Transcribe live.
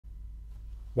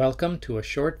Welcome to a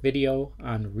short video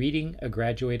on reading a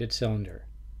graduated cylinder.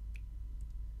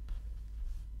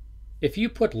 If you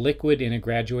put liquid in a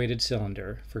graduated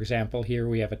cylinder, for example, here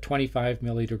we have a 25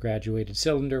 milliliter graduated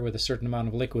cylinder with a certain amount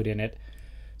of liquid in it,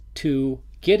 to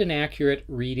get an accurate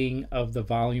reading of the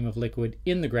volume of liquid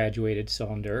in the graduated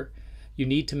cylinder, you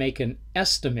need to make an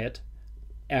estimate,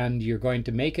 and you're going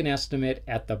to make an estimate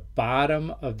at the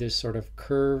bottom of this sort of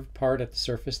curved part at the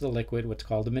surface of the liquid, what's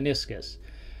called the meniscus.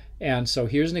 And so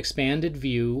here's an expanded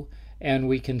view, and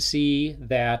we can see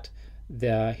that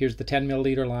here's the 10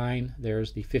 milliliter line,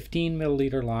 there's the 15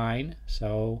 milliliter line.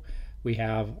 So we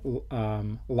have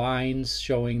lines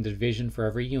showing the division for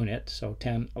every unit, so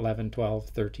 10, 11, 12,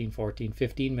 13, 14,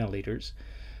 15 milliliters.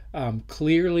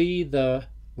 Clearly the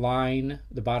line,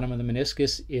 the bottom of the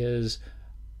meniscus, is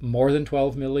more than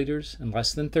 12 milliliters and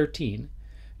less than 13.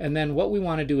 And then what we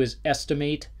want to do is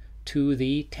estimate to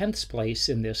the tenths place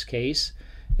in this case.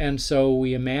 And so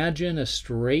we imagine a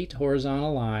straight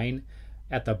horizontal line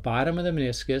at the bottom of the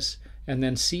meniscus and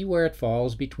then see where it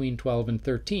falls between 12 and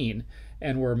 13.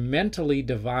 And we're mentally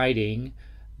dividing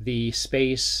the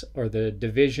space or the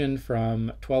division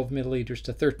from 12 milliliters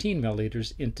to 13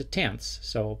 milliliters into tenths.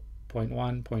 So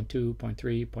 0.1, 0.2,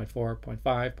 0.3, 0.4, 0.5,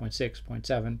 0.6,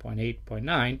 0.7, 0.8,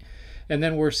 0.9. And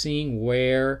then we're seeing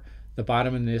where the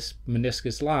bottom of this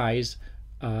meniscus lies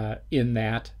in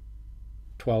that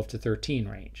 12 to 13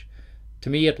 range.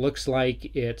 To me, it looks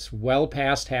like it's well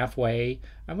past halfway.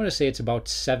 I'm going to say it's about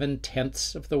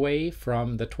 7/10 of the way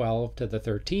from the 12 to the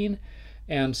 13.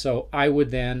 And so I would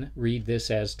then read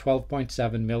this as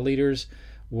 12.7 milliliters,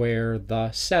 where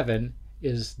the 7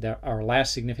 is our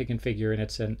last significant figure, and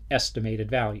it's an estimated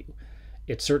value.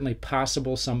 It's certainly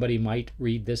possible somebody might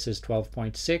read this as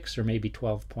 12.6 or maybe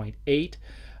 12.8,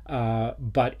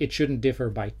 but it shouldn't differ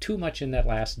by too much in that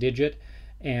last digit.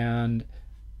 And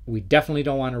we definitely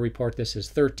don't want to report this as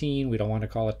 13. We don't want to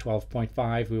call it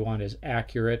 12.5. We want as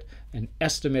accurate an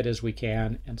estimate as we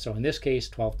can. And so in this case,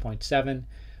 12.7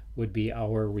 would be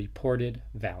our reported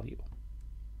value.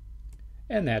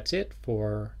 And that's it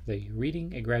for the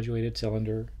Reading a Graduated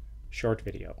Cylinder short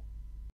video.